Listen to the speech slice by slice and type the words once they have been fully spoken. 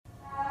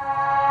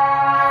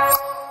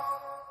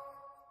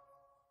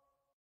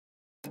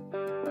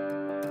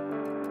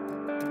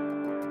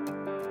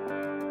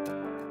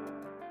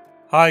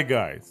Hi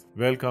guys,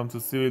 welcome to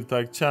Civil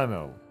Tech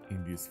channel.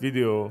 In this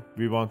video,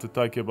 we want to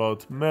talk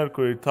about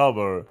Mercury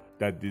Tower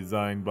that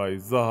designed by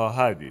Zaha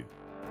Hadid.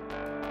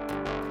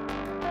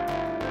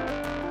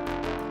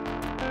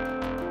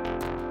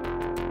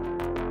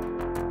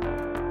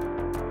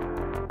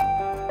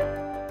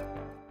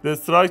 The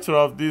structure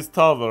of this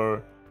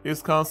tower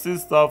is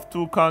consists of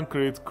two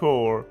concrete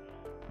core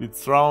with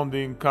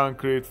surrounding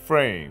concrete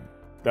frame.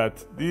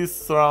 This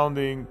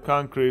surrounding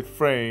concrete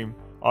frame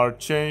are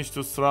changed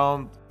to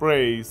surround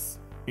brace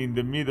in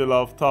the middle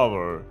of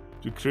tower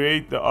to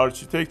create the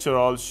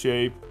architectural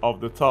shape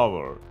of the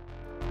tower.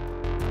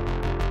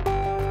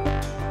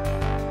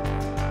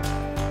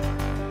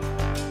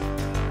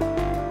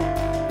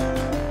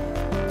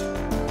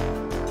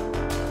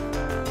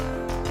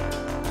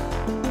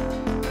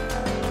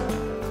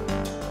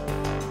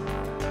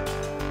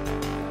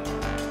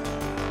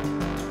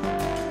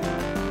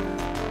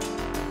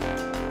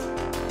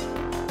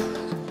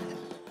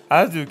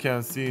 As you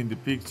can see in the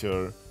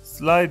picture,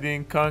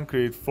 sliding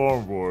concrete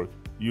formwork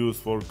used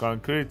for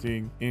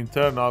concreting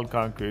internal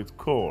concrete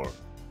core.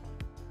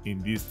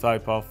 In this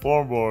type of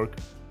formwork,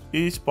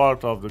 each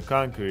part of the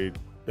concrete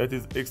that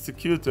is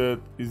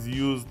executed is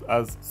used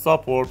as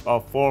support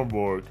of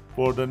formwork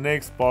for the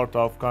next part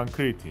of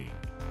concreting.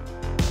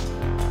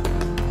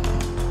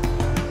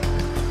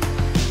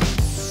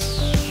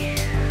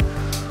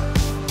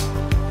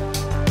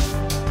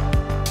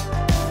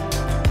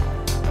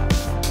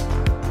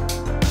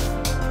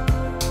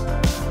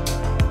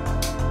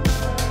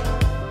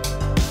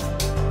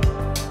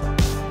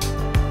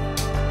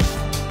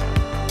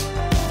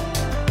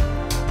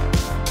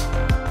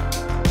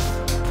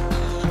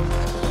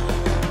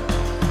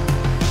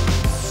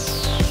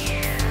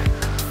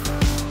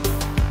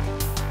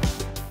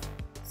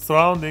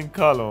 Surrounding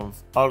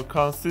columns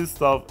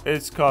consist of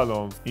edge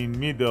columns in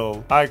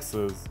middle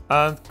axis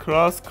and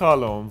cross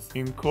columns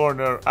in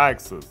corner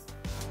axis.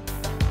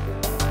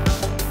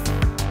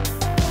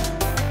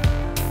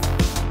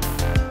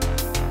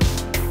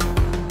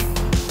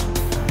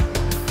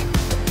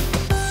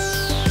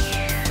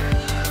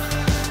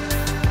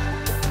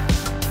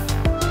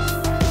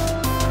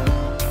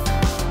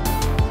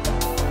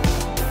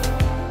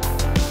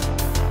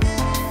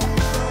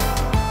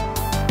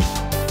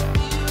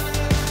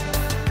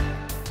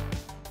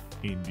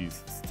 In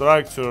this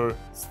structure,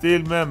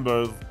 steel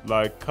members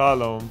like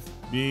columns,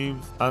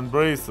 beams, and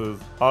braces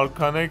are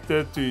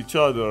connected to each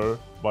other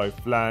by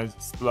flange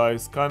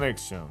splice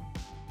connection.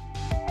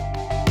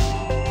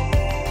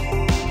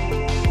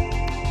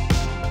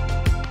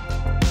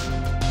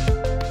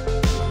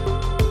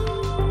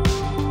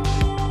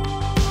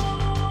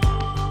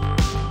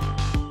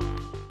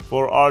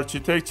 For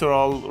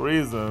architectural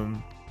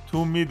reason,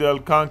 two middle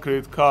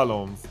concrete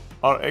columns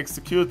are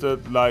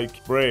executed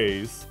like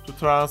brace to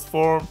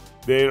transform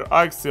their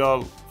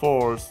axial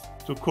force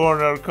to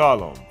corner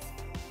columns,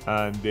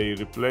 and they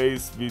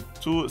replace with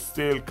two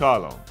steel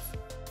columns.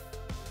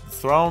 The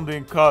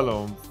surrounding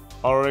columns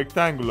are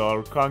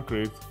rectangular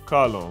concrete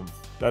columns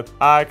that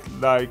act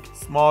like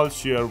small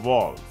shear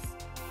walls.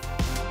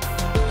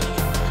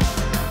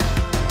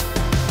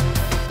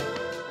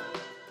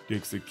 To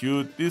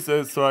execute this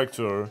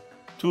structure,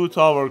 two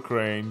tower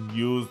cranes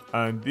used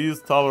and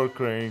this tower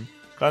crane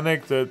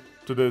connected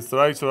to the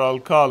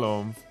structural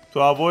columns to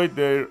avoid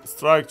their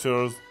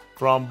structures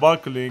from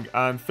buckling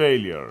and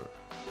failure.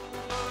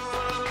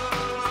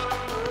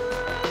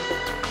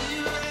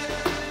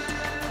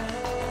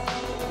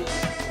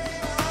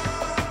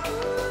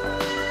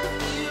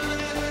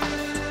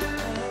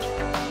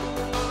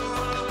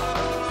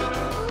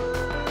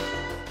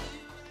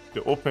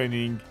 The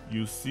opening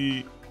you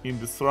see in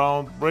the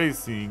surround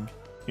bracing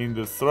in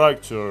the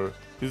structure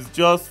is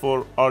just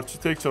for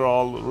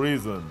architectural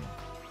reason.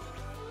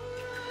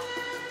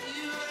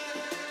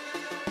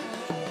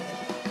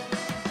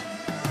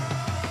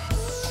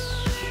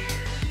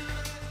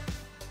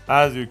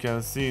 As you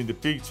can see in the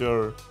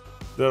picture,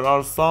 there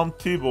are some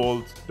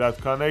T-bolts that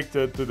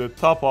connected to the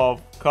top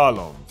of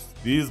columns.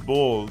 These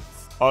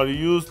bolts are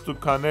used to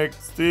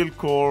connect steel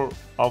core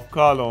of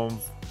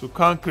columns to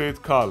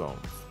concrete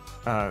columns,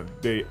 and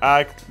they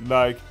act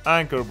like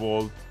anchor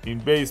bolt in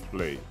base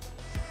plate.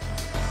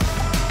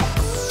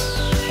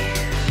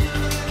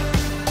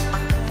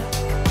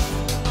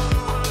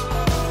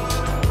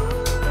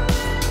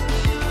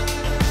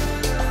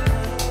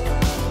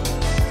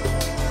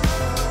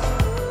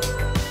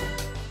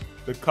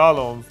 The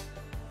columns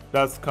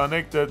that's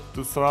connected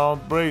to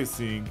surround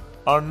bracing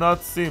are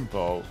not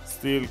simple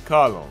steel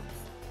columns.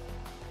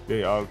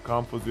 They are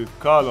composite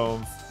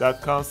columns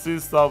that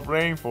consist of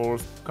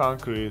reinforced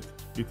concrete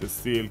with a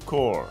steel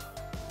core.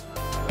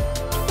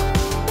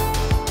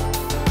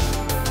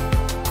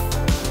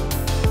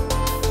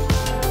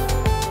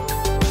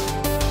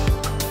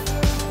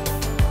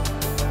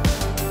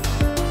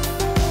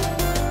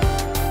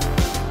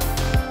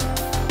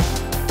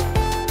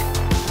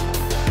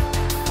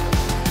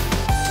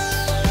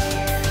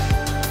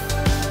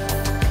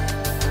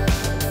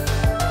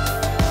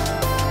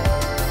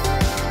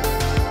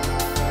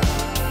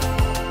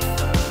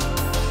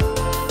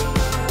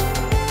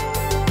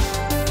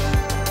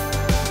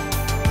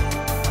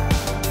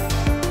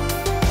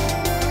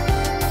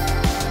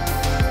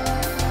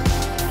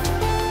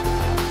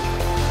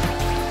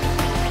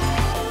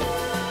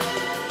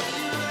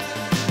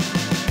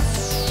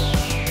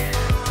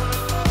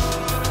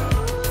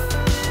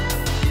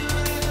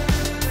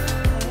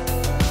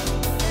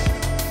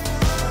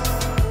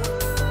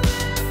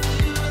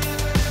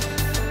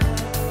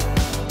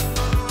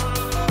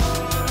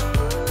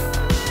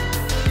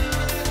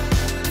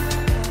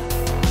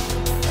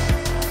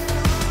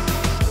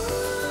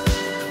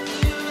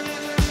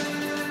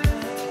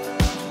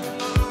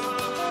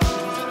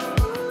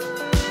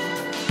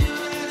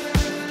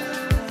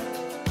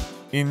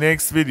 In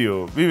next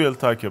video, we will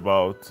talk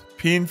about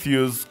pin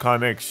fuse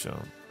connection.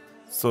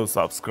 So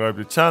subscribe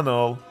the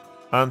channel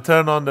and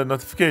turn on the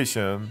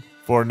notification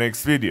for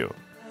next video.